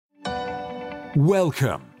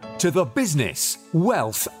Welcome to the Business,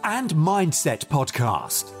 Wealth and Mindset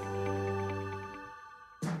Podcast.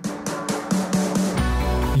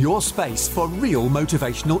 Your space for real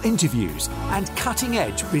motivational interviews and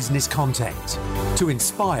cutting-edge business content to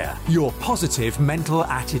inspire your positive mental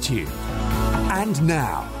attitude. And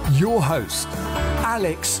now, your host,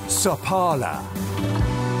 Alex Sopala.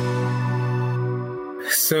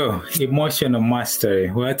 So, emotional mastery.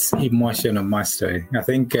 What's emotional mastery? I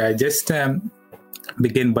think just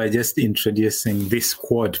begin by just introducing this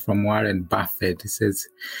quote from Warren Buffett. It says,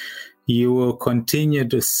 "You will continue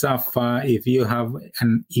to suffer if you have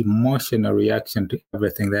an emotional reaction to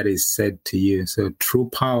everything that is said to you." So true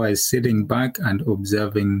power is sitting back and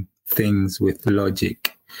observing things with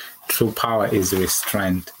logic. True power is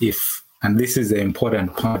restraint. And this is the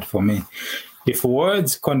important part for me. If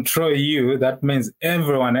words control you, that means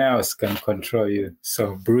everyone else can control you.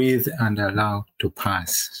 So breathe and allow to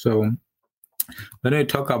pass. So when we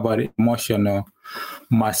talk about emotional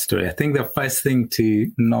mastery, I think the first thing to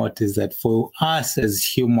note is that for us as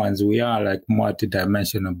humans, we are like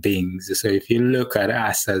multidimensional beings. So if you look at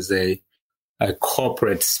us as a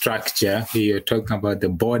corporate structure, you're talking about the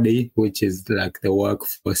body, which is like the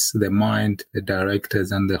workforce, the mind, the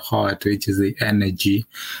directors, and the heart, which is the energy,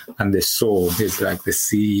 and the soul is like the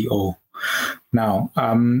CEO. Now,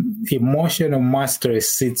 emotional mastery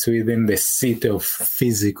sits within the seat of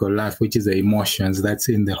physical life, which is the emotions. That's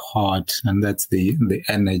in the heart, and that's the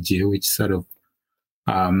energy, which sort of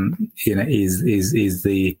is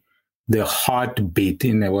the heartbeat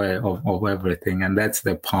in a way of everything. And that's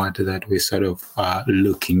the part that we sort of are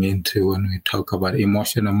looking into when we talk about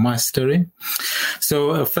emotional mastery.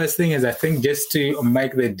 So first thing is, I think, just to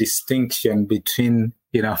make the distinction between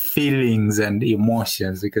feelings and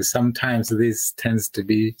emotions, because sometimes this tends to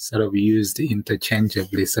be sort of used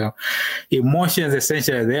interchangeably. So emotions,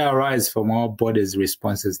 essentially, they arise from our body's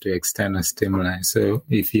responses to external stimuli. So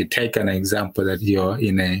if you take an example that you're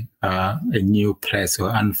in a new place or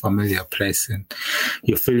unfamiliar place, and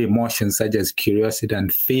you feel emotions such as curiosity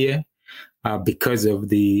and fear, because of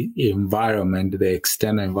the environment, the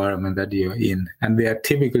external environment that you're in. And they are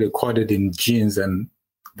typically coded in genes, and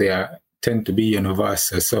they tend to be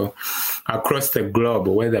universal. So across the globe,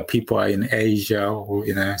 whether people are in Asia or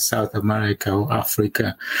in South America or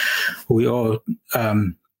Africa, we all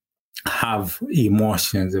have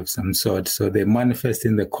emotions of some sort. So they manifest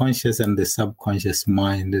in the conscious and the subconscious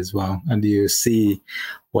mind as well. And you see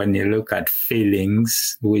when you look at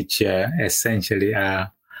feelings, which essentially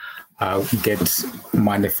get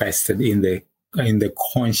manifested in the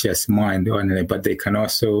conscious mind only, but they can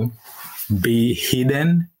also be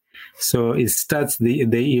hidden. So it starts,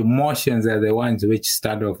 the emotions are the ones which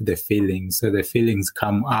start off the feelings. So the feelings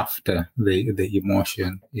come after the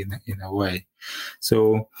emotion in a way.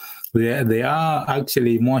 So they are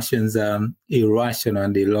actually emotions irrational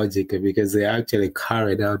and illogical, because they are actually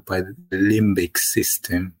carried out by the limbic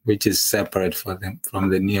system, which is separate from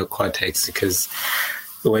the neocortex. Because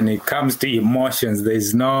when it comes to emotions,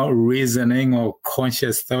 there's no reasoning or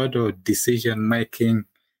conscious thought or decision-making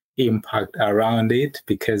impact around it,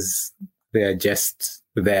 because they are just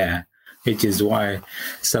there, which is why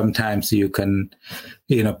sometimes people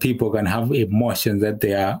can have emotions that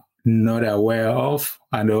they are not aware of.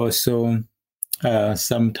 And also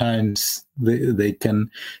sometimes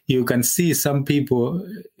you can see some people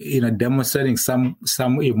demonstrating some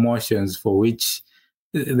emotions for which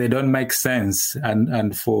they don't make sense,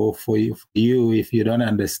 and for you, if you don't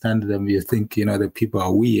understand them, you think the people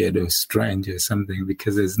are weird or strange or something,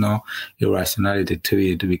 because there's no irrationality to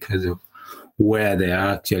it because of where they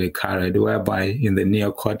are actually carried. Whereby in the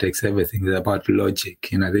neocortex, everything is about logic.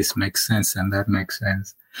 This makes sense and that makes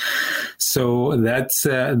sense. So that's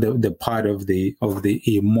the part of the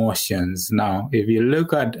emotions. Now, if you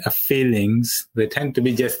look at feelings, they tend to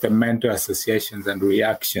be just the mental associations and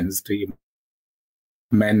reactions to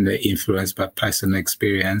mainly influenced by personal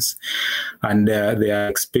experience, and they are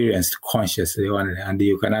experienced consciously only, and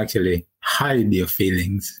you can actually hide your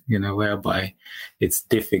feelings, whereby it's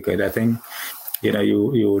difficult. I think,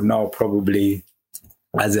 you know probably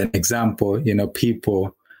as an example,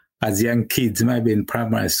 people as young kids, maybe in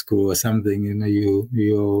primary school or something,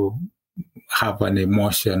 you have an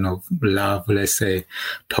emotion of love, let's say,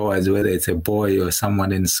 towards whether it's a boy or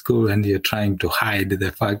someone in school, and you're trying to hide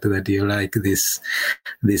the fact that you like this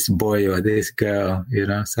boy or this girl.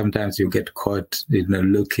 Sometimes you get caught,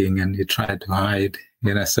 looking, and you try to hide.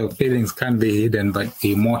 So feelings can be hidden, but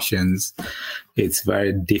emotions, it's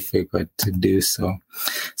very difficult to do so.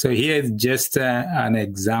 So here's just an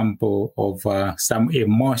example of some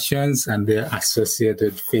emotions and their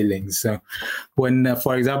associated feelings. So when,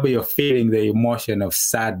 for example, you're feeling the emotion of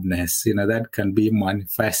sadness, that can be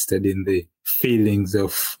manifested in the feelings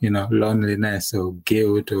of, loneliness or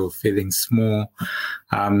guilt or feeling small.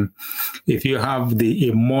 If you have the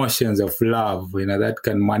emotions of love, that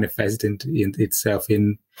can manifest in itself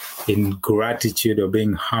in gratitude or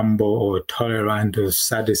being humble or tolerant or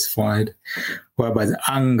satisfied. Whereas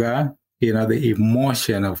anger, the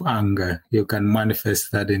emotion of anger, you can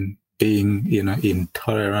manifest that in being,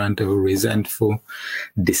 intolerant or resentful,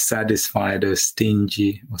 dissatisfied or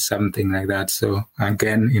stingy or something like that. So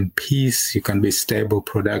again, in peace, you can be stable,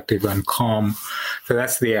 productive, and calm. So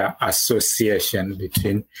that's the association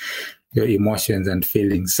between your emotions and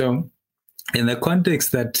feelings. So in the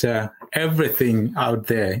context that everything out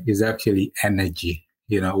there is actually energy,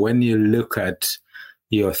 when you look at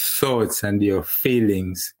your thoughts and your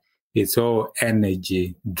feelings, it's all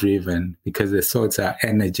energy driven because the thoughts are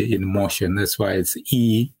energy in motion. That's why it's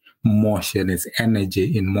emotion, it's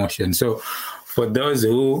energy in motion. So for those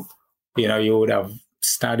who, you would have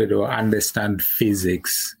studied or understand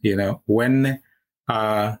physics, when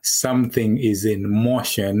something is in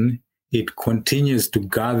motion, it continues to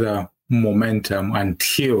gather momentum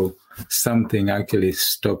until something actually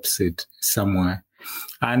stops it somewhere.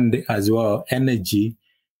 And as well, energy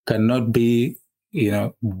cannot be,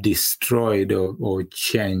 destroyed or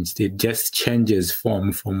changed. It just changes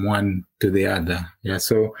form from one to the other. Yeah.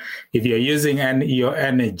 So if you're using your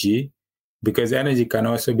energy, because energy can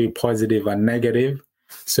also be positive and negative.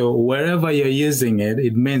 So wherever you're using it,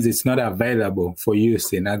 it means it's not available for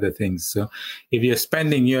use in other things. So if you're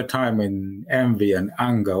spending your time in envy and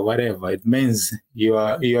anger, whatever, it means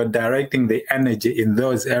you're directing the energy in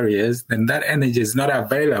those areas, then that energy is not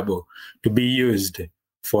available to be used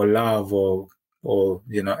for love or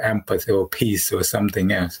empathy or peace or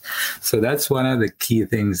something else. So that's one of the key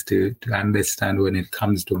things to understand when it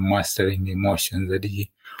comes to mastering emotions, that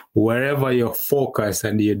wherever you're focused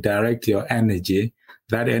and you direct your energy,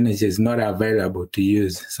 that energy is not available to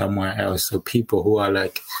use somewhere else. So people who are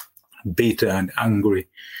like bitter and angry,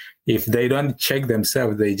 if they don't check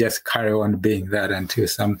themselves, they just carry on being that until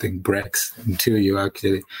something breaks, until you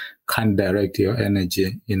actually can direct your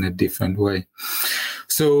energy in a different way.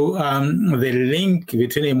 So the link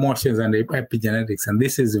between emotions and epigenetics, and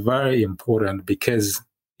this is very important because,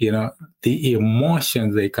 the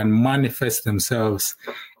emotions, they can manifest themselves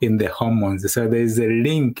in the hormones. So there's a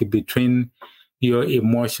link between your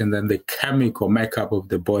emotions and the chemical makeup of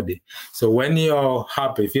the body. So when you're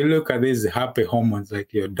happy, if you look at these happy hormones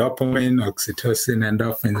like your dopamine, oxytocin,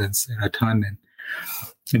 endorphins, and serotonin,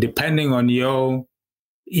 depending on your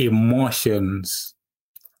emotions,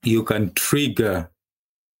 you can trigger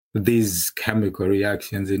these chemical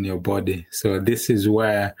reactions in your body. So this is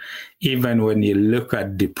where, even when you look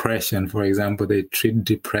at depression, for example, they treat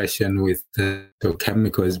depression with the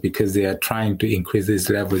chemicals because they are trying to increase these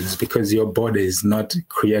levels, because your body is not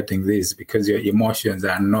creating this, because your emotions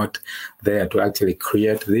are not there to actually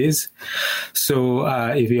create this. So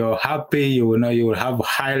if you're happy, you will have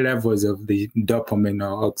high levels of the dopamine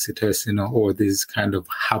or oxytocin or these kind of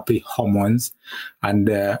happy hormones, and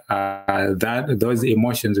those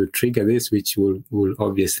emotions will trigger this, which will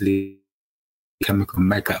obviously chemical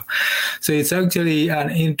makeup. So it's actually an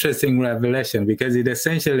interesting revelation because it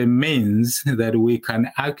essentially means that we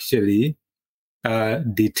can actually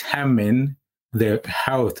determine the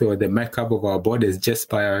health or the makeup of our bodies just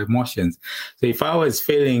by our emotions. So if I was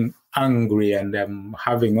feeling angry and I'm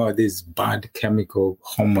having all these bad chemical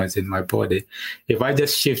hormones in my body, if I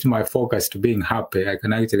just shift my focus to being happy, I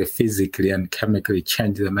can actually physically and chemically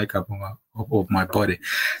change the makeup of my body.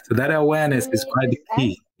 So that awareness is quite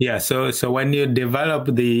key. Yeah, so when you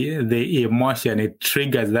develop the emotion, it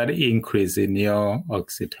triggers that increase in your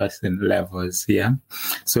oxytocin levels. Yeah,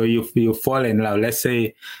 so you fall in love. Let's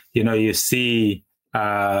say you see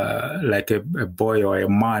like a boy or a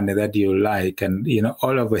man that you like, and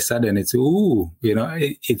all of a sudden it's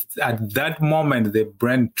it's at that moment the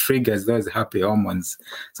brain triggers those happy hormones.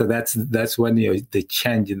 So that's when the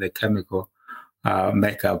change in the chemical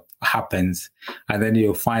makeup happens. And then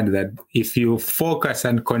you'll find that if you focus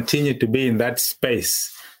and continue to be in that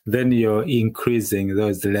space, then you're increasing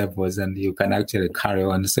those levels and you can actually carry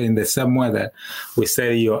on. So in the same way that we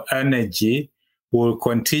say your energy will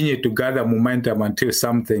continue to gather momentum until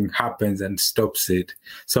something happens and stops it.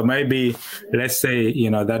 So maybe, let's say,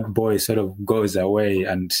 that boy sort of goes away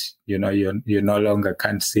and, you no longer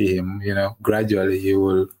can't see him, gradually you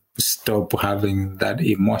will stop having that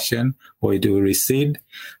emotion, or it will recede,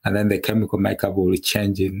 and then the chemical makeup will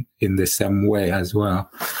change in the same way as well,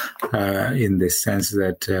 in the sense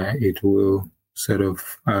that it will sort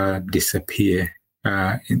of disappear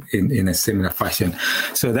in a similar fashion.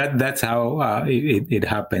 So that's how it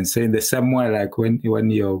happens. So in the same way, like when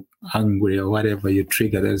you're angry or whatever, you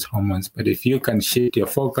trigger those hormones. But if you can shift your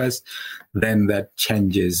focus, then that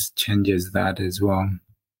changes that as well.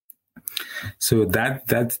 So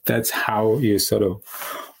that's how you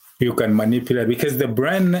you can manipulate, because the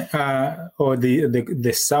brain or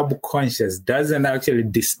the subconscious doesn't actually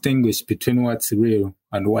distinguish between what's real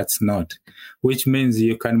and what's not, which means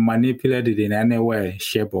you can manipulate it in any way,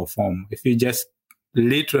 shape or form. If you just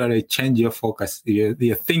literally change your focus,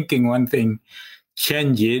 you're thinking one thing,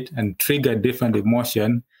 change it and trigger different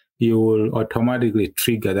emotion, you will automatically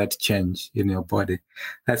trigger that change in your body.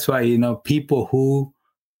 That's why, people who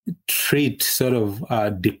treat sort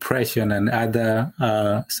of depression and other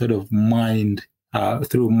sort of mind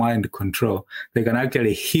through mind control, they can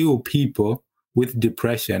actually heal people with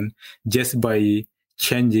depression just by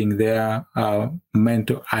changing their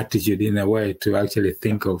mental attitude in a way to actually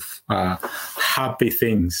think of happy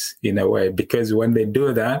things in a way, because when they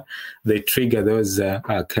do that, they trigger those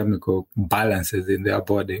chemical balances in their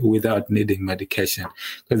body without needing medication.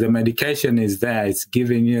 Because the medication is there, it's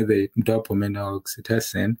giving you the dopamine or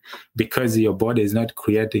oxytocin because your body is not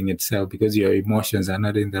creating itself, because your emotions are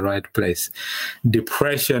not in the right place.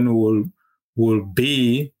 Depression will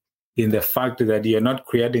be in the fact that you're not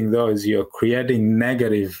creating those, you're creating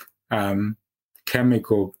negative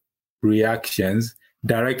chemical reactions,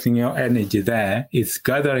 directing your energy there. It's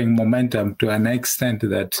gathering momentum to an extent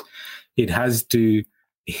that it has to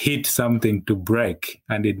hit something to break,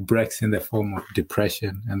 and it breaks in the form of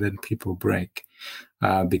depression, and then people break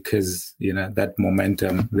because, that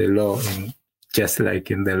momentum, the law, just like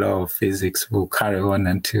in the law of physics, will carry on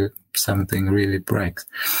until something really breaks.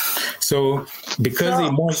 So because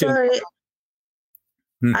emotion...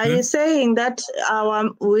 Mm-hmm. Are you saying that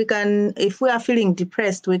we can, if we are feeling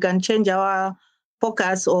depressed, we can change our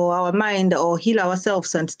focus or our mind or heal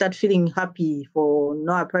ourselves and start feeling happy for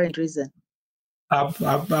no apparent reason?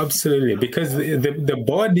 Absolutely, because the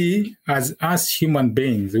body, as us human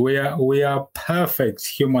beings, we are perfect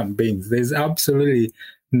human beings. There's absolutely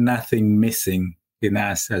nothing missing in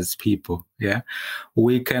us as people. Yeah,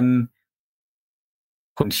 we can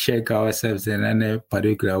shake ourselves in any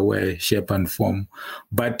particular way, shape and form.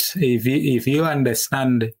 But if you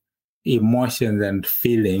understand emotions and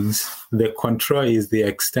feelings, the control is the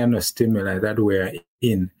external stimuli that we're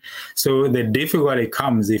in. So the difficulty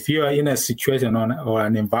comes if you are in a situation or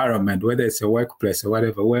an environment, whether it's a workplace or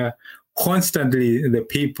whatever, where constantly the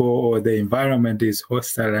people or the environment is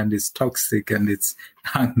hostile and it's toxic and it's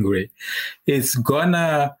angry. It's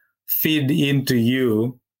gonna feed into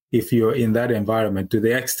you if you're in that environment, to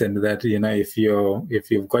the extent that, if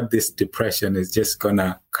you've got this depression, it's just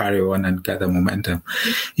gonna carry on and gather momentum.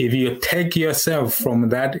 If you take yourself from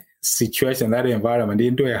that situation, that environment,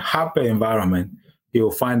 into a happy environment,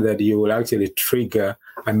 you'll find that you will actually trigger,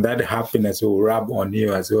 and that happiness will rub on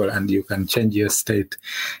you as well, and you can change your state,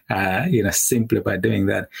 simply by doing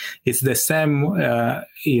that. It's the same,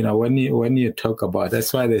 when you talk about,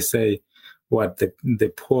 that's why they say,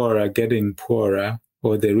 the poor are getting poorer,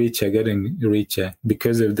 or the rich are getting richer,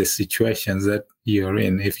 because of the situations that you're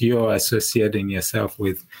in. If you're associating yourself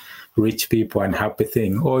with rich people and happy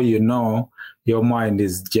thing, or your mind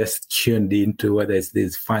is just tuned into whether it's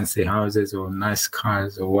these fancy houses or nice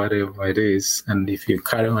cars or whatever it is, and if you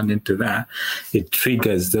carry on into that, it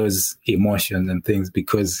triggers those emotions and things,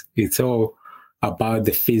 because it's all about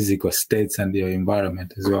the physical states and your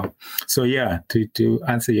environment as well. So yeah, to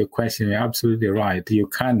answer your question, you're absolutely right. You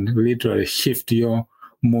can literally shift your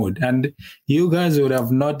mood. And you guys would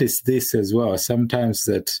have noticed this as well. Sometimes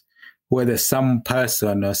that whether some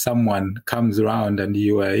person or someone comes around and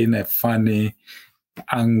you are in a funny,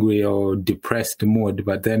 angry or depressed mood,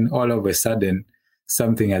 but then all of a sudden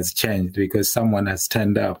something has changed because someone has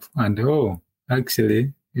turned up and,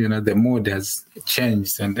 actually, the mood has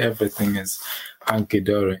changed and everything is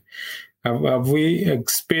hunky-dory. Have we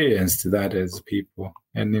experienced that as people?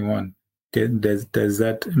 Anyone? Does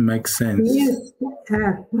that make sense? Yes.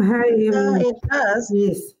 It does.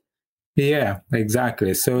 Yes. Yeah,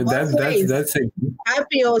 exactly. So that's a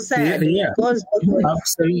happy or sad. Yeah. Goes both ways.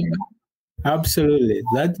 Absolutely.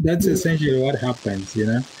 That's essentially what happens,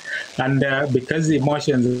 And because the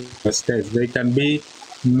emotions are states, they can be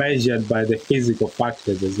measured by the physical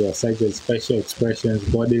factors as well, such as facial expressions,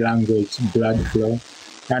 body language, blood flow.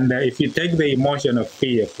 And if you take the emotion of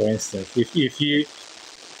fear, for instance, if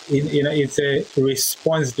it's a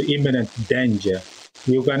response to imminent danger.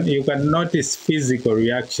 You can notice physical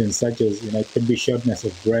reactions such as, it could be shortness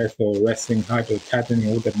of breath or racing heart or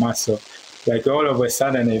tightening of the muscle. Like all of a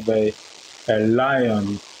sudden, if a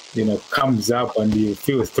lion, comes up and you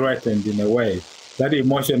feel threatened in a way, that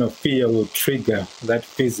emotion of fear will trigger that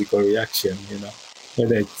physical reaction,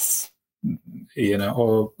 whether it's,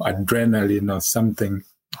 or adrenaline or something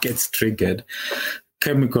gets triggered,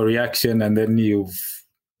 chemical reaction, and then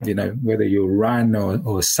whether you run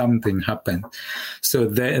or something happens. So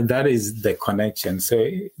that is the connection. So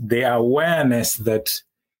the awareness that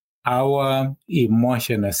our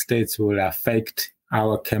emotional states will affect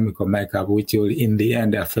our chemical makeup, which will in the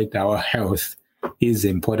end affect our health, is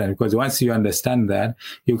important, because once you understand that,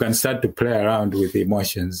 you can start to play around with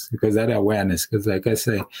emotions, because that awareness, because like I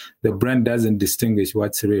say, the brain doesn't distinguish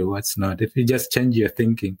what's real, what's not. If you just change your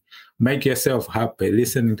thinking, make yourself happy,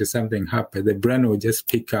 listening to something happy, the brain will just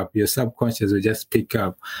pick up, your subconscious will just pick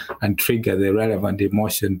up and trigger the relevant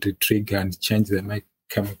emotion to trigger and change the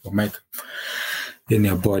chemical makeup in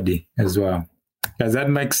your body as well. Does that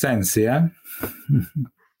make sense? Yeah.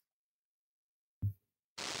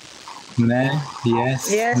 No?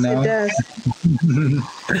 Yes? Yes, no? It does.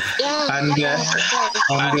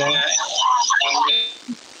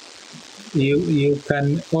 You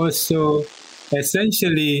can also,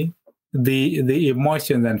 essentially, the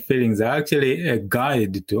emotions and feelings are actually a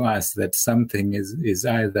guide to us that something is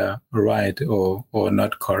either right or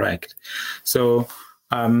not correct. So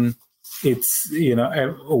it's,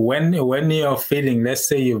 when you're feeling, let's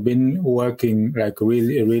say you've been working like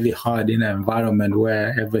really, really hard in an environment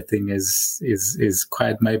where everything is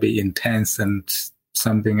quite maybe intense and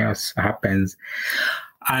something else happens,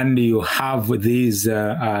 and you have these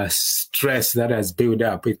stress that has built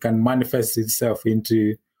up, it can manifest itself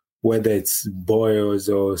into whether it's boils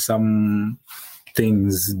or some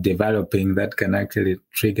things developing that can actually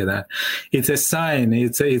trigger that. It's a sign.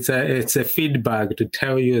 It's a feedback to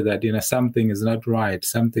tell you that something is not right,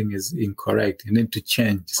 something is incorrect. You need to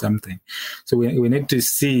change something. So we need to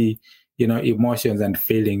see emotions and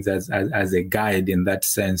feelings as a guide in that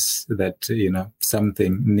sense, that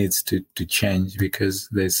something needs to change because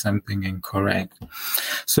there's something incorrect.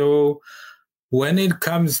 So when it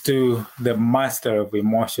comes to the master of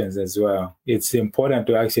emotions as well, it's important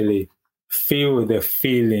to actually feel the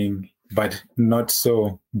feeling, but not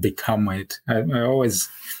so become it. I always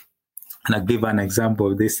give an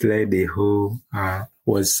example of this lady who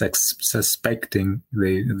was suspecting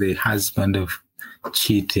the husband of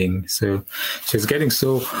cheating. So she was getting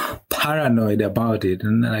so paranoid about it,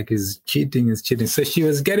 and like, is cheating. So she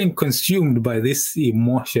was getting consumed by this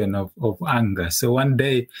emotion of anger. So one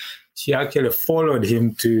day she actually followed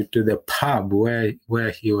him to the pub where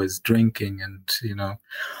he was drinking, and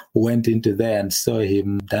went into there and saw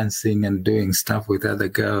him dancing and doing stuff with other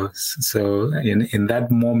girls. So in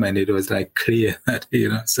that moment, it was like clear that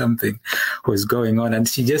something was going on, and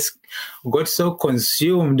she just got so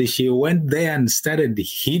consumed. She went there and started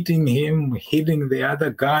hitting the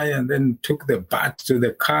other guy, and then took the bat to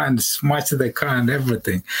the car and smashed the car and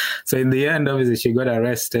everything. So in the end, obviously, she got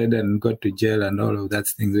arrested and got to jail and all of that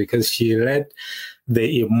things, because she let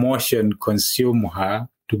the emotion consume her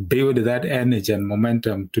to build that energy and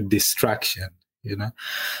momentum to distraction,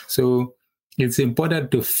 So it's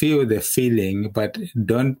important to feel the feeling, but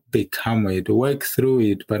don't become it. Work through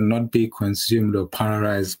it, but not be consumed or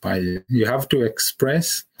paralyzed by it. You have to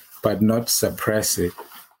express, but not suppress it.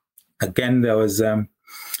 Again, there was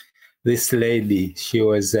this lady. She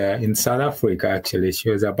was in South Africa, actually. She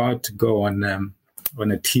was about to go on a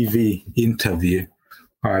TV interview,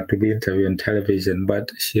 to be interviewed on television,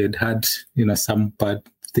 but she had some bad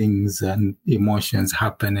things and emotions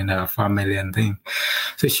happen in her family and things.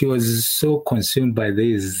 So she was so consumed by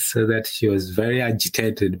this, so that she was very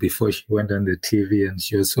agitated before she went on the TV, and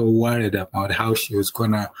she was so worried about how she was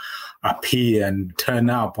going to appear and turn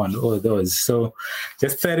up on all those. So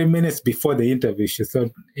just 30 minutes before the interview, she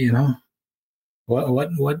thought,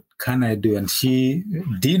 what can I do? And she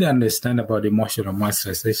did understand about emotional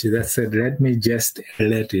mastery. So she just said, let me just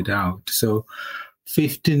let it out. So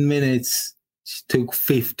 15 minutes, she took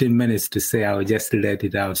 15 minutes to say, I'll just let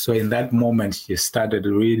it out. So in that moment, she started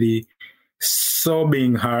really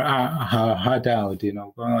sobbing her heart out, going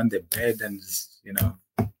on the bed and,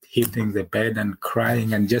 hitting the bed and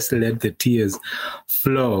crying, and just let the tears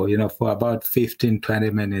flow, for about 15, 20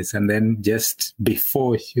 minutes. And then just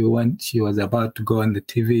before she was about to go on the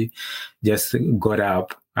TV, just got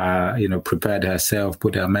up, prepared herself,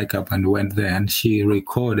 put her makeup and went there. And she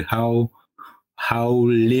recalled how how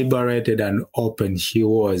liberated and open she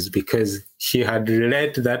was, because she had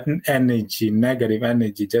let that energy, negative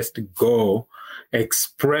energy, just go,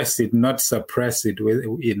 express it, not suppress it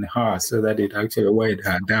in her, so that it actually weighed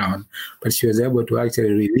her down. But she was able to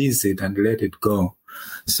actually release it and let it go.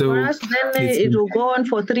 So for us, then it will go on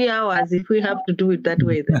for 3 hours if we have to do it that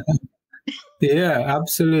way. Then. Yeah,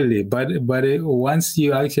 absolutely. But once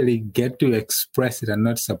you actually get to express it and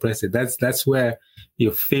not suppress it, that's where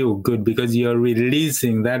you feel good, because you're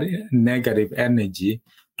releasing that negative energy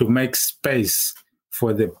to make space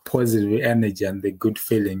for the positive energy and the good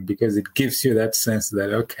feeling, because it gives you that sense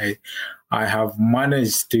that, okay, I have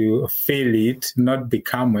managed to feel it, not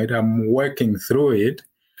become it. I'm working through it,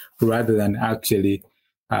 rather than actually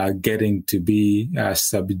getting to be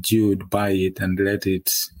subdued by it and let it,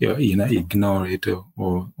 ignore it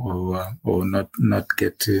or not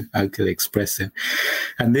get to actually express it.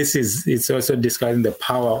 And it's also describing the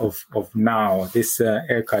power of now. This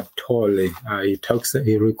Eckhart Tolle,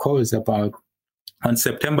 he recalls about, on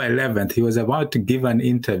September 11th, he was about to give an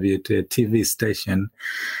interview to a TV station,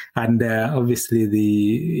 and obviously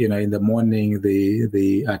in the morning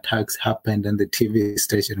the attacks happened, and the TV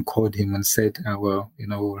station called him and said,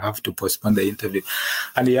 we'll have to postpone the interview.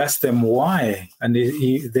 And he asked them why, and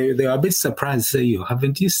they were a bit surprised. Say,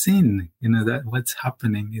 haven't you seen that what's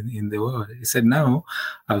happening in the world? He said, no,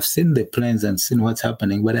 I've seen the planes and seen what's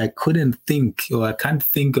happening, but I can't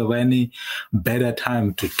think of any better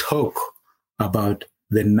time to talk about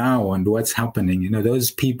the now and what's happening.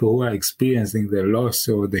 Those people who are experiencing the loss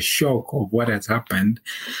or the shock of what has happened,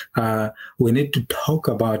 we need to talk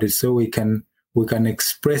about it so we can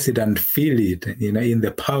express it and feel it, in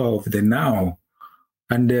the power of the now.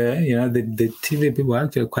 And the TV people were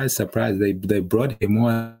actually quite surprised. They brought him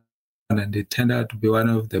on, and it turned out to be one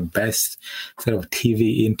of the best sort of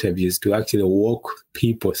TV interviews to actually walk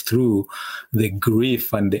people through the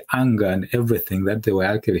grief and the anger and everything that they were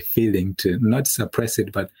actually feeling, to not suppress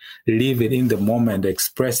it, but live it in the moment,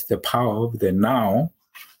 express the power of the now,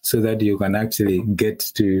 so that you can actually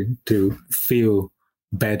get to feel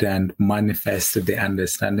better and manifest the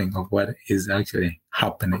understanding of what is actually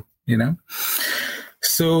happening,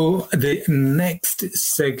 So the next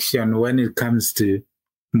section, when it comes to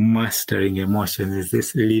mastering emotions, is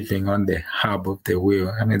this living on the hub of the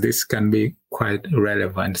wheel. I mean, this can be quite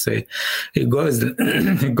relevant. So it goes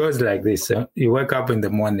like this. You wake up in the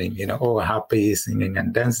morning, all happy, singing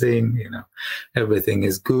and dancing, everything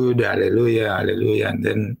is good, hallelujah, hallelujah. And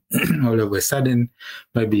then all of a sudden,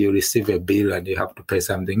 maybe you receive a bill and you have to pay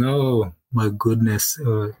something. Oh, my goodness.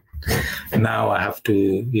 Now I have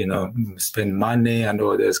to, spend money and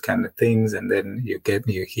all those kind of things. And then you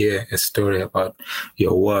hear a story about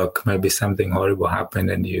your work. Maybe something horrible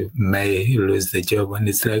happened and you may lose the job. And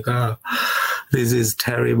it's like, oh, this is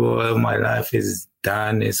terrible. My life is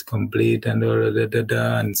done, it's complete, and all of that.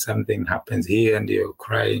 And something happens here and you're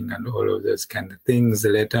crying and all of those kind of things.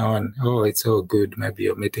 Later on, oh, it's all good. Maybe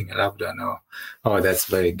you're meeting a loved one, or, oh, that's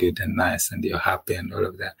very good and nice, and you're happy and all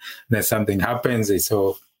of that. And then something happens, it's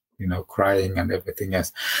all, crying and everything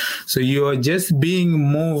else. So you're just being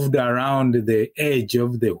moved around the edge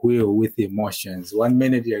of the wheel with emotions. 1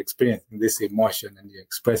 minute you're experiencing this emotion and you're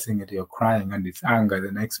expressing it, you're crying and it's anger.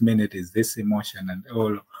 The next minute is this emotion and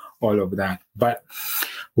all of that. But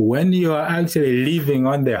when you are actually living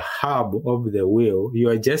on the hub of the wheel, you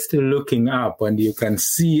are just looking up and you can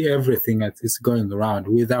see everything that is going around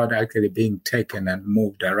without actually being taken and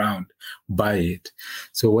moved around by it.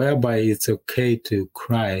 So whereby it's okay to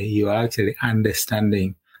cry, you are actually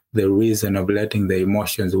understanding the reason of letting the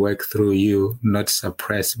emotions work through you, not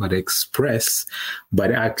suppress, but express,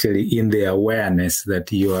 but actually in the awareness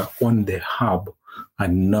that you are on the hub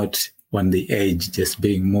and not on the edge, just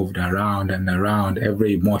being moved around and around.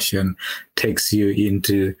 Every emotion takes you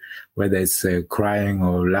into, whether it's crying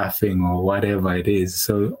or laughing or whatever it is.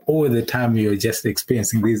 So all the time you're just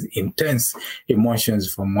experiencing these intense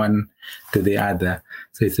emotions from one to the other.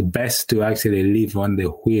 So it's best to actually live on the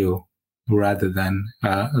wheel rather than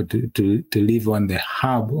to live on the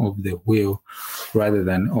hub of the wheel rather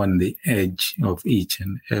than on the edge of each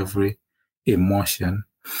and every emotion.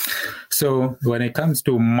 So when it comes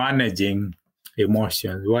to managing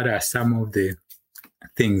emotions, what are some of the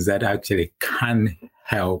things that actually can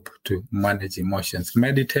help to manage emotions?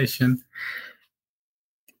 Meditation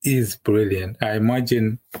is brilliant. I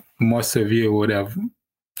imagine most of you would have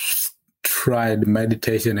tried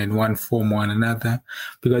meditation in one form or another,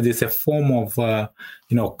 because it's a form of,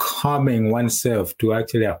 calming oneself to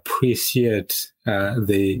actually appreciate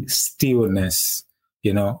the stillness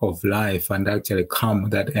of life and actually calm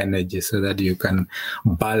that energy so that you can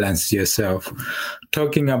balance yourself.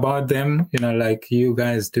 Talking about them, like you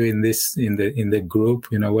guys doing this in the group,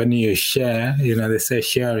 when you share, they say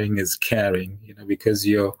sharing is caring, because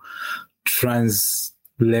you're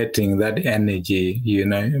translating that energy,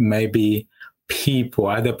 maybe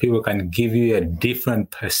other people can give you a different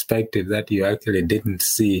perspective that you actually didn't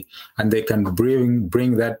see, and they can bring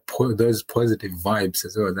those positive vibes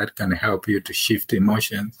as well that can help you to shift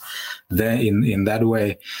emotions. Then in that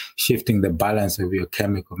way, shifting the balance of your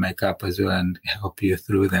chemical makeup as well and help you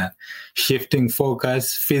through that. Shifting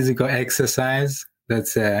focus, physical exercise.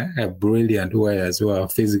 That's a brilliant way as well,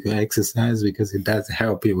 physical exercise, because it does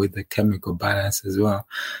help you with the chemical balance as well,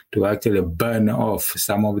 to actually burn off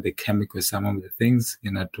some of the chemicals, some of the things,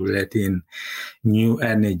 to let in new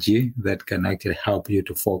energy that can actually help you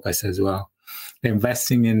to focus as well.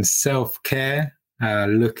 Investing in self-care,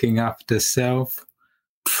 looking after self,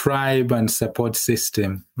 tribe and support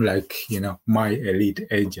system, like, My Elite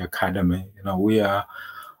Age Academy. We are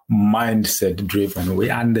mindset driven. We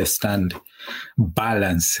understand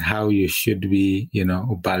balance, how you should be,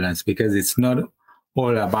 balanced, because it's not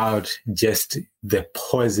all about just the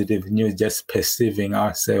positive news, just perceiving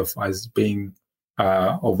ourselves as being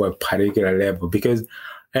of a particular level. Because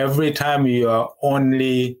every time you are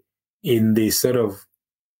only in the sort of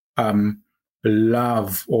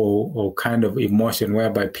love or kind of emotion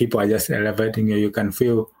whereby people are just elevating you, you can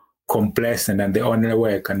feel complacent, and the only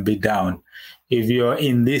way can be down. If you're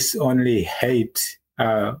in this only hate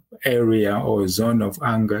area or zone of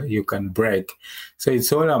anger, you can break. So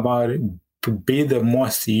it's all about, to be the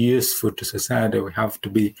most useful to society, we have to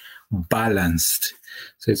be balanced.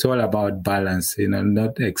 So it's all about balance,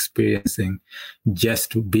 not experiencing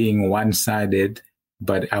just being one-sided,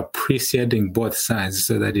 but appreciating both sides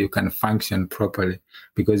so that you can function properly,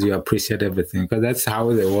 because you appreciate everything. Because that's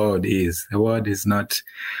how the world is. The world is not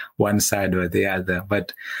one side or the other,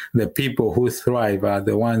 but the people who thrive are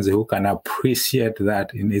the ones who can appreciate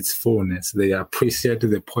that in its fullness. They appreciate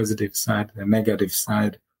the positive side, the negative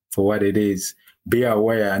side for what it is. Be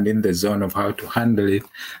aware and in the zone of how to handle it,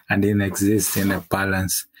 and then exist in a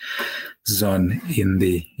balance zone in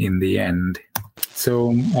the end.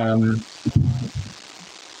 So,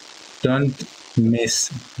 don't miss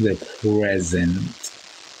the present.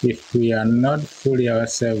 If we are not fully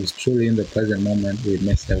ourselves, truly in the present moment, we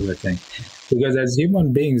miss everything. Because as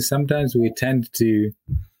human beings, sometimes we tend to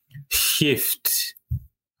shift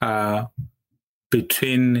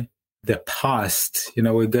between the past.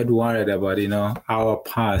 We get worried about, our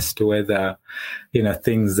past, whether,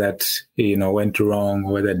 things that, went wrong,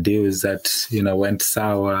 whether deals that, went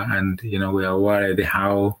sour, and, we are worried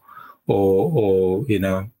how, or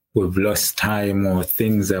we've lost time, or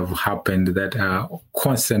things have happened that are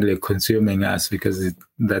constantly consuming us because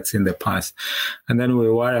that's in the past. And then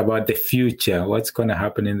we worry about the future. What's going to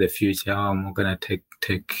happen in the future? How am I going to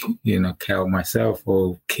take care of myself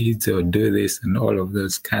or kids, or do this, and all of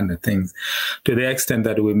those kind of things, to the extent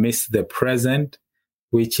that we miss the present,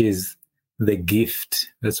 which is the gift.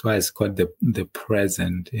 That's why it's called the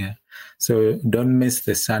present. Yeah. So don't miss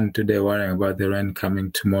the sun today worrying about the rain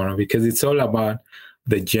coming tomorrow, because it's all about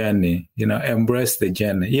the journey. Embrace the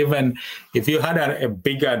journey. Even if you had a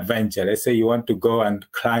bigger adventure, let's say you want to go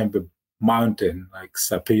and climb a mountain like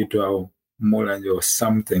Sapito or Mulanje or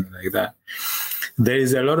something like that, there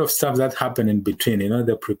is a lot of stuff that happen in between,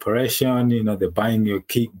 the preparation, the buying your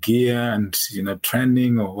key gear and,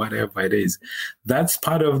 training or whatever it is. That's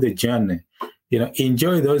part of the journey.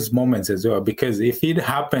 Enjoy those moments as well, because if it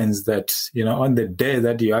happens that, on the day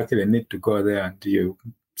that you actually need to go there and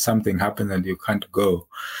something happens and you can't go,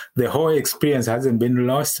 the whole experience hasn't been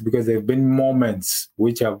lost, because there have been moments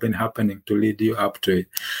which have been happening to lead you up to it.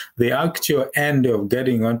 The actual end of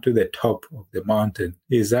getting onto the top of the mountain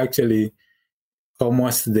is actually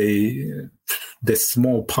almost the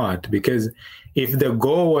small part, because if the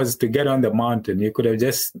goal was to get on the mountain, you could have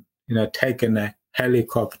just taken a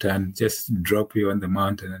helicopter and just drop you on the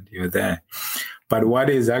mountain and you're there. But what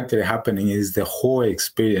is actually happening is the whole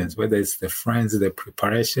experience, whether it's the friends, the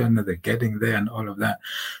preparation, the getting there and all of that.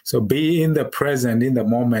 So be in the present, in the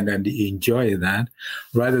moment, and enjoy that,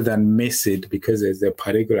 rather than miss it because there's a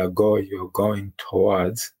particular goal you're going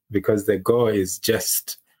towards, because the goal is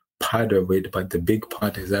just part of it, but the big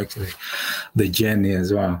part is actually the journey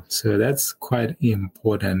as well. So that's quite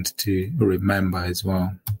important to remember as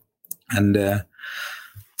well. And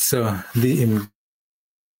so the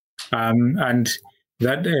and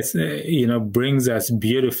that is, brings us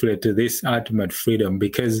beautifully to this ultimate freedom,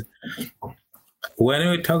 because when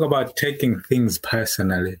we talk about taking things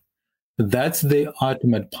personally, That's the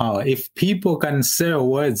ultimate power. If people can say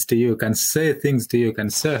words to you, can say things to you, can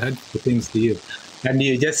say hurtful things to you, and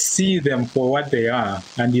you just see them for what they are,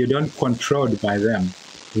 and you don't controlled by them,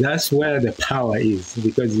 that's where the power is,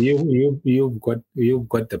 because you've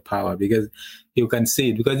got the power, because you can see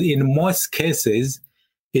it. Because in most cases,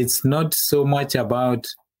 it's not so much about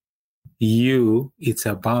you, it's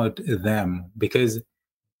about them, because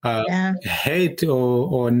hate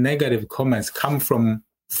or negative comments come from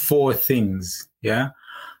 4 things.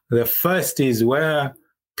 The first is where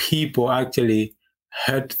people actually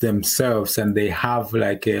hurt themselves and they have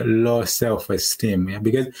like a low self-esteem,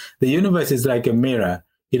 because the universe is like a mirror.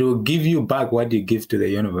 It will give you back what you give to the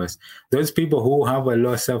universe. Those people who have a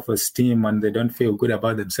low self-esteem and they don't feel good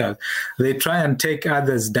about themselves, they try and take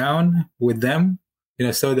others down with them.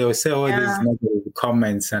 So they will say all these negative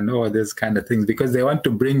comments and all these kind of things because they want to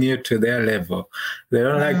bring you to their level. They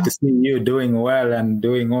don't like to see you doing well and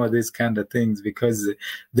doing all these kind of things because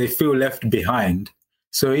they feel left behind.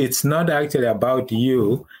 So it's not actually about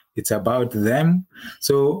you, it's about them.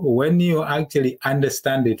 So when you actually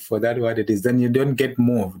understand it for that what it is, then you don't get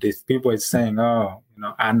moved. If people are saying, oh,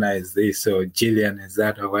 Anna is this or Jillian is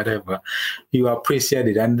that or whatever, you appreciate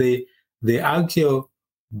it. And the actual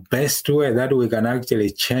best way that we can actually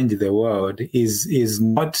change the world is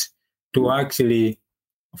not to actually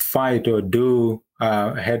fight or do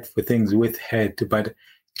hateful things with hate, but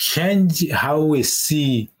change how we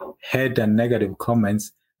see hate and negative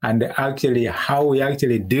comments and actually how we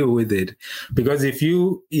actually deal with it. Because if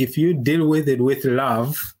you deal with it with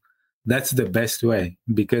love, that's the best way,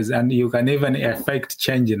 and you can even affect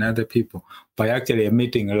change in other people by actually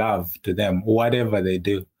emitting love to them, whatever they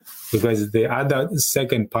do. Because the other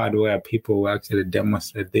second part where people will actually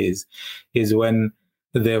demonstrate this is when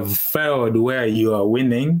they've failed where you are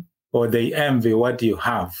winning, or they envy what you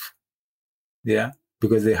have.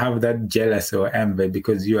 Because they have that jealousy or envy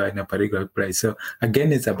because you are in a particular place. So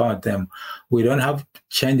again, it's about them. We don't have to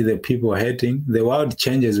change the people hating. The world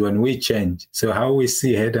changes when we change. So how we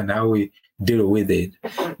see hate and how we deal with it.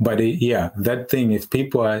 But that thing, if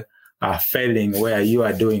people are failing where you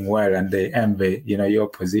are doing well and they envy, your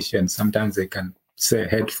position, sometimes they can say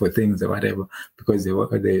hateful things or whatever because they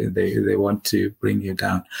want to bring you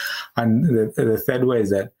down. And the third way is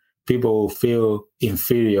that people feel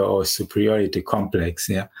inferior or superiority complex.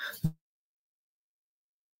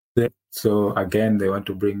 So again, they want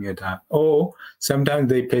to bring you down. Or sometimes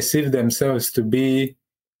they perceive themselves to be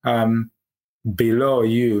below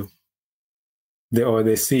you.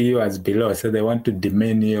 They see you as below, so they want to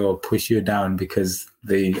demean you or push you down because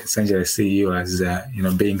they essentially see you as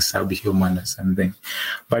being subhuman or something.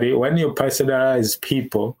 But when you personalize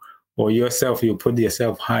people or yourself, you put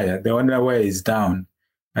yourself higher. The only way is down.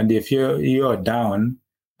 And if you're down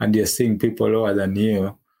and you're seeing people lower than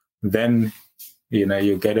you, then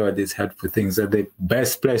you get all these hurtful things. So the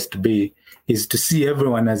best place to be is to see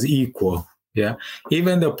everyone as equal.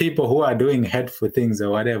 Even the people who are doing hateful things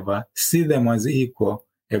or whatever, see them as equal,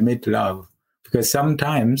 emit love. Because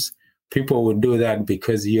sometimes people will do that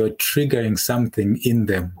because you're triggering something in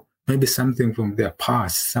them. Maybe something from their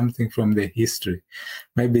past, something from their history.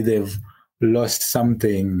 Maybe they've lost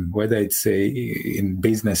something, whether it's in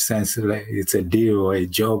business sense, like it's a deal or a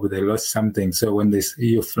job, they lost something. So when they see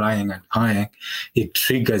you flying and high, it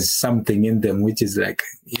triggers something in them, which is like,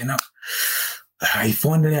 if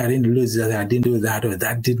only I didn't lose that, I didn't do that, or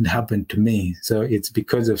that didn't happen to me. So it's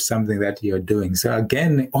because of something that you're doing. So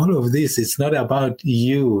again, all of this, it's not about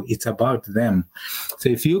you, it's about them. So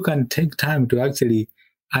if you can take time to actually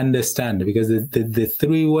understand, because the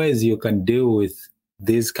 3 ways you can deal with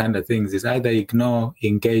these kind of things is either ignore,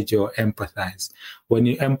 engage, or empathize. When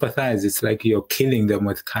you empathize, it's like you're killing them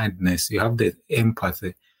with kindness. You have the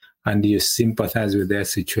empathy and you sympathize with their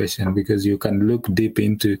situation because you can look deep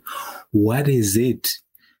into what is it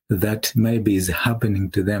that maybe is happening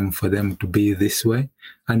to them for them to be this way.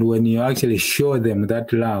 And when you actually show them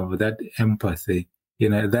that love, that empathy,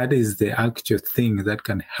 that is the actual thing that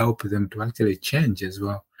can help them to actually change as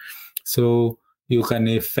well. So you can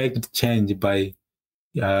effect change by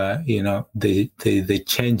the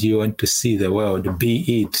change you want to see the world,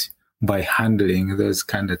 be it by handling those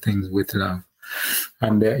kind of things with love.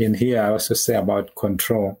 And in here, I also say about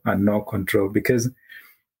control and no control, because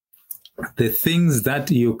the things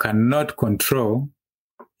that you cannot control,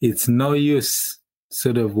 it's no use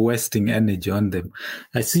sort of wasting energy on them.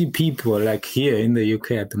 I see people like here in the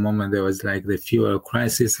UK at the moment, there was like the fuel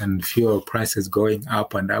crisis and fuel prices going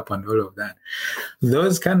up and up and all of that.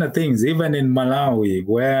 Those kind of things, even in Malawi,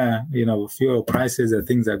 where, fuel prices and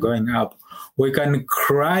things are going up, we can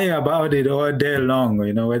cry about it all day long,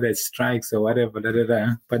 whether it's strikes or whatever,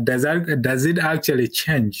 but does it actually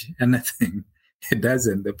change anything? It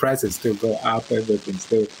doesn't. The prices still go up, everything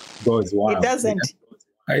still goes wild. It doesn't.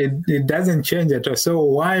 It doesn't change at all. So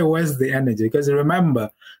why waste the energy? Because remember,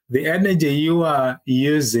 the energy you are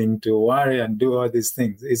using to worry and do all these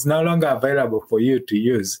things is no longer available for you to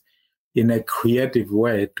use in a creative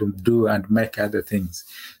way to do and make other things.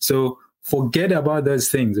 So forget about those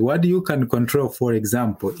things. What you can control, for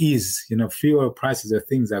example, is, fuel prices or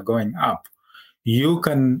things are going up. You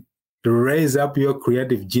can raise up your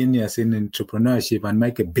creative genius in entrepreneurship and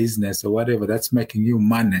make a business or whatever that's making you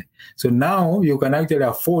money. So now you can actually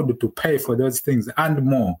afford to pay for those things and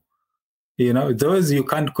more. Those you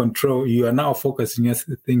can't control, you are now focusing your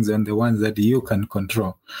things on the ones that you can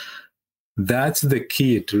control. That's the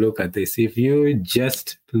key to look at this. If you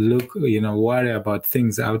just worry about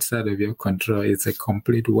things outside of your control, it's a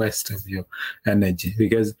complete waste of your energy.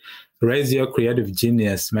 Because raise your creative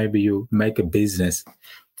genius, maybe you make a business.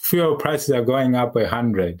 Fuel prices are going up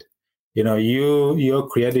 100. Your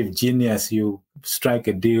creative genius, you strike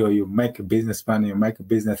a deal, you make a business plan, you make a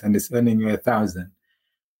business, and it's earning you 1,000.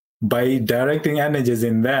 By directing energies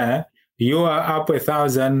in there, you are up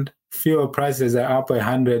 1,000. Fuel prices are up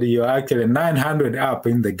 100. You're actually 900 up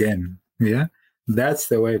in the game. Yeah, that's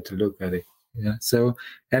the way to look at it. Yeah. So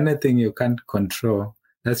anything you can't control.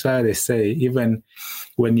 That's why they say even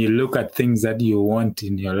when you look at things that you want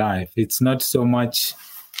in your life, it's not so much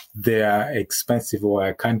they are expensive or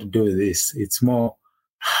I can't do this. It's more,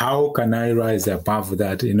 how can I rise above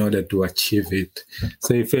that in order to achieve it?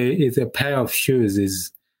 So if a pair of shoes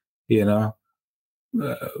is,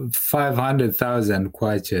 500,000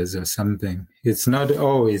 kwaches or something, it's not,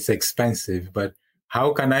 it's expensive, but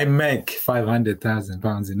how can I make 500,000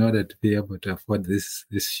 pounds in order to be able to afford this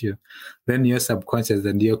shoe? Then your subconscious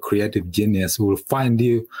and your creative genius will find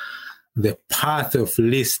you the path of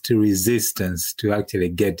least resistance to actually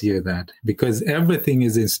get you that, because everything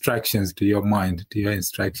is instructions to your mind, to your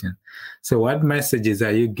instruction. So what messages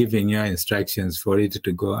are you giving your instructions for it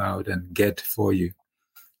to go out and get for you?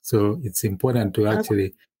 So it's important to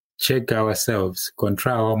actually check ourselves,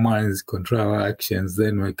 control our minds, control our actions,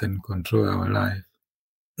 then we can control our life.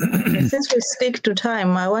 Since we stick to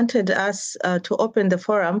time, I wanted us to open the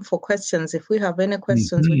forum for questions. If we have any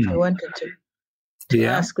questions which we wanted to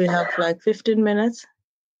ask, we have like 15 minutes.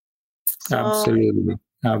 So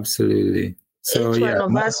Absolutely. So each one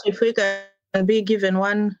of us, if we can be given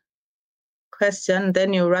one question,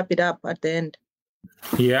 then you wrap it up at the end.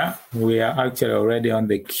 Yeah, we are actually already on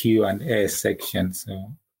the Q&A section.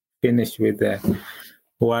 So finish with the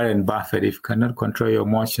Warren Buffett. If you cannot control your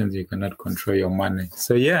emotions, you cannot control your money.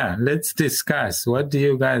 So yeah, let's discuss. What do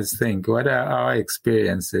you guys think? What are our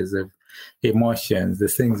experiences of emotions, the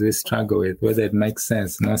things we struggle with, whether it makes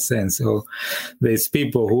sense, no sense, or there's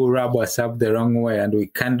people who rub us up the wrong way and we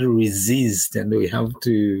can't resist and we have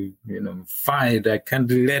to, fight. I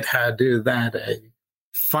can't let her do that. I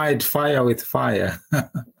fight fire with fire.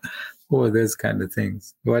 All those kind of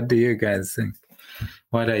things. What do you guys think?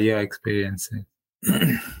 What are your experiences?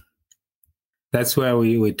 That's where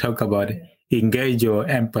we talk about engage or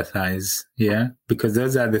empathize, because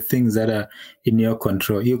those are the things that are in your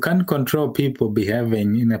control. You can't control people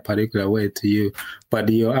behaving in a particular way to you, but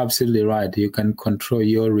you're absolutely right. You can control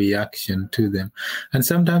your reaction to them. And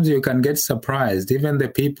sometimes you can get surprised, even the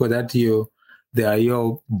people that they are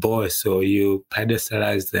your boss or you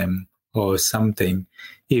pedestalize them or something.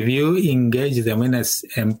 If you engage them in an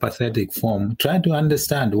empathetic form, try to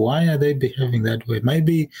understand why are they behaving that way.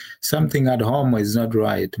 Maybe something at home is not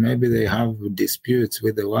right. Maybe they have disputes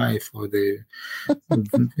with the wife or the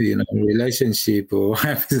relationship, or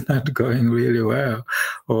wife is not going really well,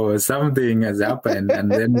 or something has happened, and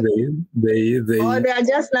then they or they are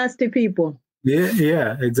just nasty people.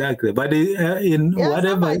 Yeah, exactly. But whatever,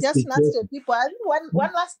 some are just nasty people. I think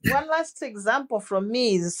one last example from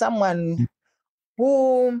me is someone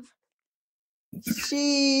who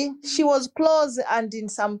she was close, and in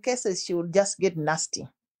some cases she would just get nasty.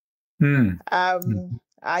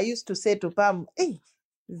 I used to say to Pam, "Hey,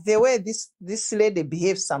 the way this lady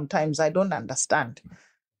behaves sometimes, I don't understand."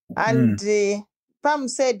 And Pam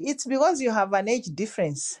said, "It's because you have an age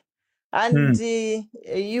difference, and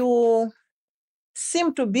you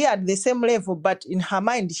seem to be at the same level, but in her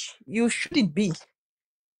mind, you shouldn't be.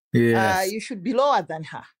 Yes. You should be lower than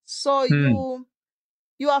her. So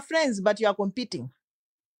you are friends, but you are competing."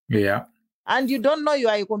 Yeah. And you don't know you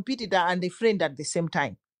are a competitor and a friend at the same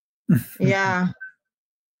time. Yeah.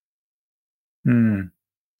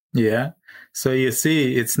 Yeah. So you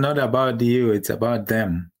see, it's not about you, it's about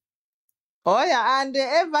them. Oh, yeah. And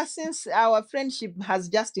ever since, our friendship has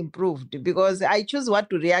just improved because I choose what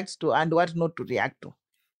to react to and what not to react to.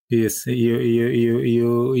 Yes,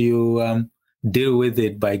 you deal with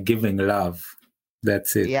it by giving love.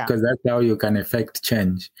 That's it. Yeah. Because that's how you can affect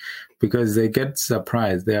change. Because they get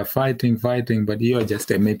surprised. They are fighting, but you are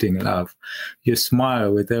just emitting love. You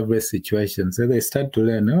smile with every situation. So they start to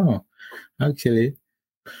learn, oh, actually,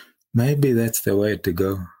 maybe that's the way to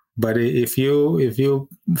go. But if you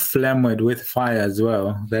flame it with fire as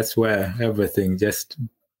well, that's where everything just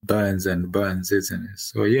burns and burns, isn't it?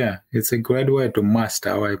 So yeah, it's a great way to master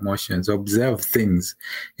our emotions, observe things,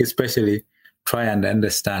 especially try and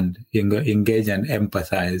understand, engage and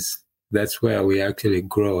empathize. That's where we actually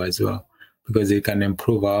grow as well, because it can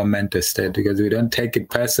improve our mental state, because we don't take it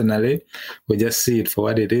personally. We just see it for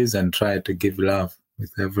what it is and try to give love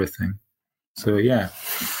with everything. So yeah,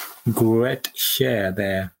 great share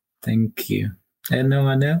there. Thank you.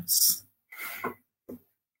 Anyone else?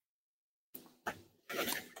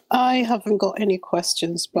 I haven't got any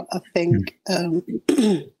questions, but I think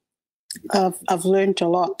I've learned a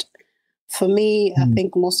lot. For me, I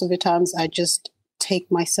think most of the times I just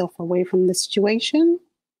take myself away from the situation.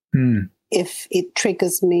 If it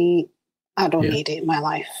triggers me, I don't need it in my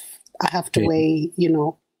life. I have to weigh,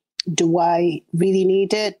 do I really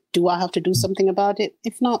need it? Do I have to do something about it?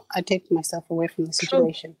 If not, I take myself away from the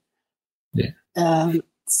situation.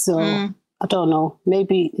 So I don't know.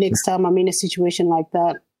 Maybe next time I'm in a situation like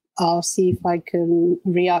that, I'll see if I can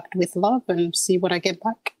react with love and see what I get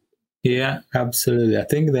back. Yeah, absolutely. I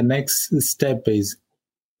think the next step is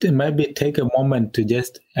to maybe take a moment to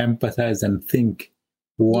just empathize and think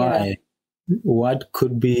why, what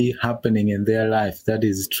could be happening in their life that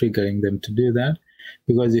is triggering them to do that.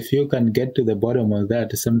 Because if you can get to the bottom of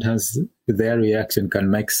that, sometimes their reaction can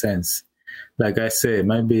make sense. Like I say,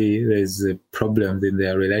 maybe there's a problem in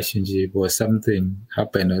their relationship or something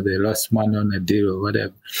happened, or they lost money on a deal or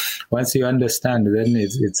whatever. Once you understand, then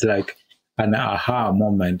it's like an aha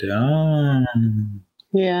moment.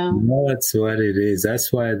 That's what it is.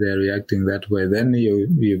 That's why they're reacting that way. Then you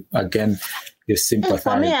sympathize.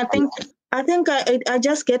 For me, I think I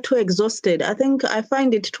just get too exhausted. I think I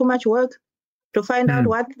find it too much work to find out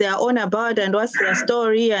what they're on about and what's their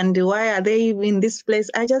story and why are they in this place.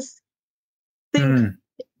 I just think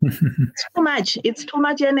it's too much. It's too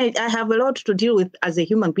much energy. I have a lot to deal with as a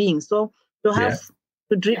human being. So to have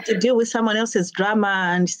to deal with someone else's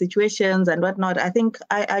drama and situations and whatnot, I think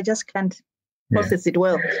I just can't process it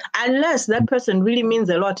well. Unless that person really means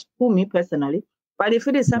a lot to me personally. But if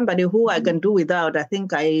it is somebody who I can do without, I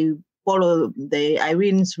think I follow the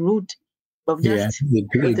Irene's route of just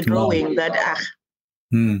withdrawing that.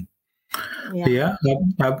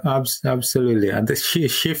 Absolutely. And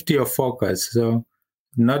shift your focus. So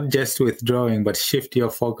not just withdrawing, but shift your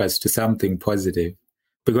focus to something positive.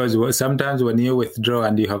 Because sometimes when you withdraw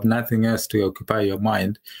and you have nothing else to occupy your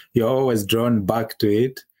mind, you're always drawn back to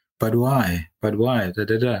it. But why?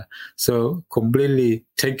 So completely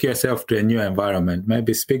take yourself to a new environment.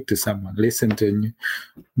 Maybe speak to someone, listen to new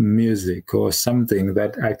music or something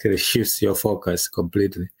that actually shifts your focus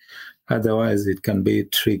completely. Otherwise, it can be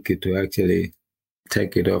tricky to actually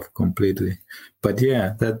take it off completely. But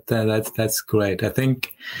yeah, that's great. I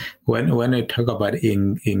think when we talk about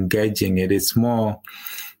engaging it, it's more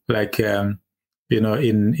like in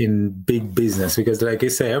big business, because like you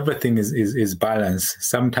say, everything is balanced.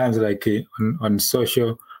 Sometimes like on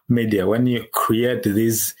social media, when you create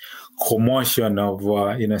this commotion of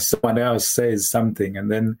someone else says something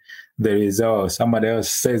and then there is somebody else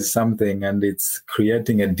says something and it's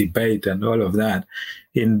creating a debate and all of that.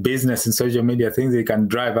 In business and social media, things that can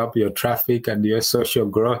drive up your traffic and your social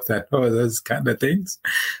growth and all those kind of things.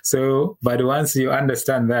 So, but once you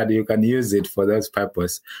understand that, you can use it for those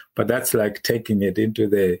purposes. But that's like taking it into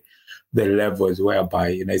the levels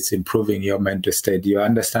whereby it's improving your mental state. You're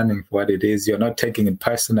understanding what it is. You're not taking it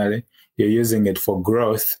personally. You're using it for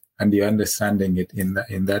growth. And you're understanding it in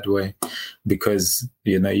that way, because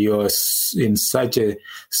you're in such a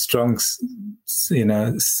strong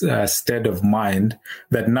state of mind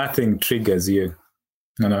that nothing triggers you.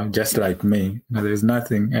 Just like me, there's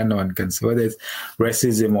nothing anyone can say, whether it's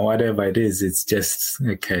racism or whatever it is. It's just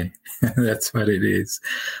okay. That's what it is.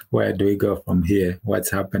 Where do we go from here?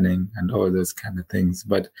 What's happening? And all those kind of things.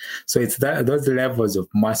 But so it's those levels of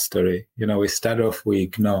mastery. We start off, we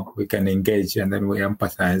ignore, we can engage, and then we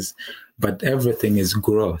empathize. But everything is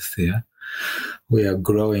growth. Yeah.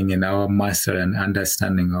 growing in our mastery and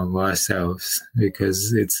understanding of ourselves,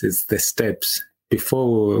 because it's the steps.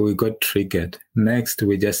 Before we got triggered, next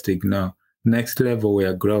we just ignore. Next level we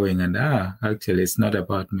are growing, and actually it's not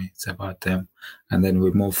about me, it's about them, and then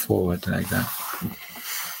we move forward like that.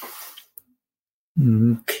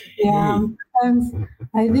 Okay. Yeah, thanks.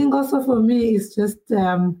 I think also for me it's just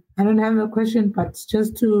I don't have a question, but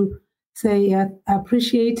just to say I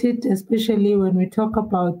appreciate it, especially when we talk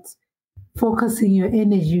about focusing your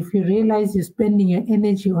energy. If you realize you're spending your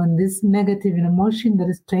energy on this negative emotion that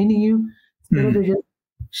is draining you, it's better to just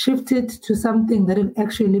shift it to something that will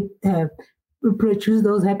actually produce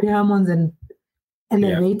those happy hormones and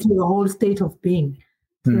elevate your whole state of being.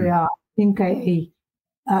 So I think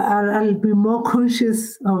I'll be more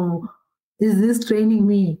conscious of, is this draining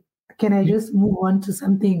me? Can I just move on to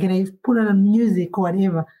something? Can I put on music or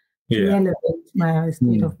whatever to elevate my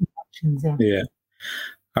state of emotions? Yeah.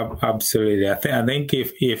 Absolutely. I think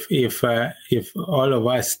if all of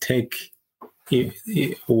us take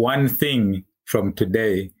one thing from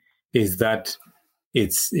today, is that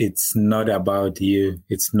it's not about you,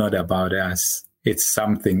 it's not about us, it's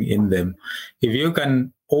something in them. If you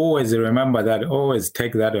can always remember that, always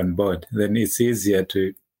take that on board, then it's easier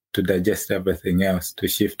to digest everything else, to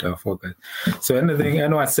shift our focus. So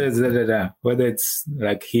anyone says whether it's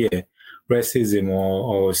like here, racism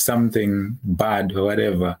or something bad or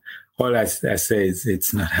whatever, all I say is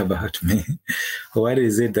it's not about me. What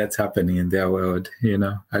is it that's happening in their world?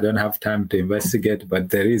 I don't have time to investigate, but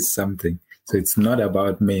there is something. So it's not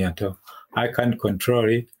about me at all. I can't control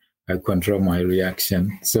it. I control my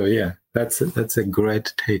reaction. So that's a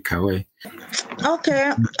great takeaway.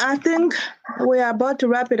 Okay, I think we are about to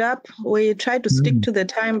wrap it up. We try to stick to the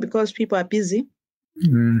time because people are busy.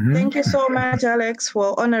 Thank you so much, Alex,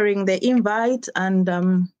 for honoring the invite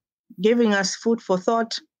and giving us food for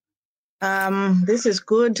thought. This is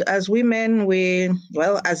good. As women,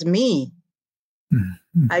 as me,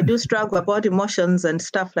 I do struggle about emotions and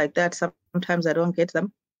stuff like that. Sometimes I don't get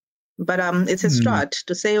them. But it's a start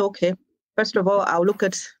to say, okay, first of all, I'll look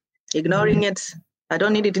at ignoring it. I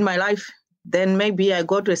don't need it in my life. Then maybe I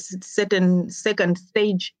go to a certain second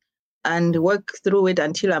stage and work through it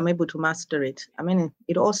until I'm able to master it. I mean,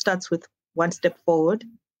 it all starts with one step forward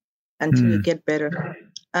until you get better.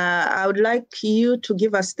 I would like you to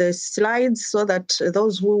give us the slides so that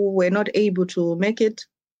those who were not able to make it,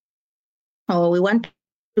 or we want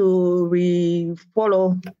to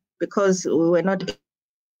follow because we were not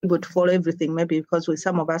able to follow everything, maybe because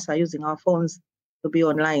some of us are using our phones to be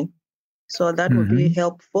online. So that would be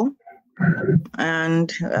helpful.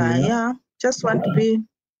 And just want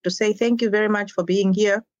to say thank you very much for being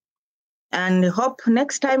here, and hope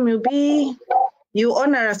next time you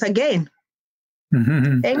honor us again.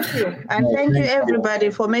 Thank you. And thank you everybody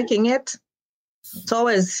for making it. It's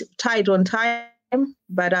always tight on time,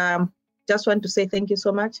 but just want to say thank you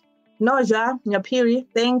so much. Noja, Nyapiri,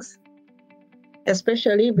 thanks.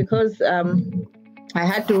 Especially because I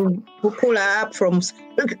had to pull her up from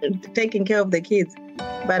taking care of the kids.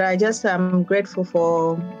 But I just am grateful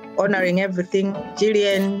for honoring everything.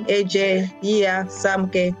 Jillian, AJ, Iya,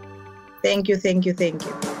 Samke, thank you.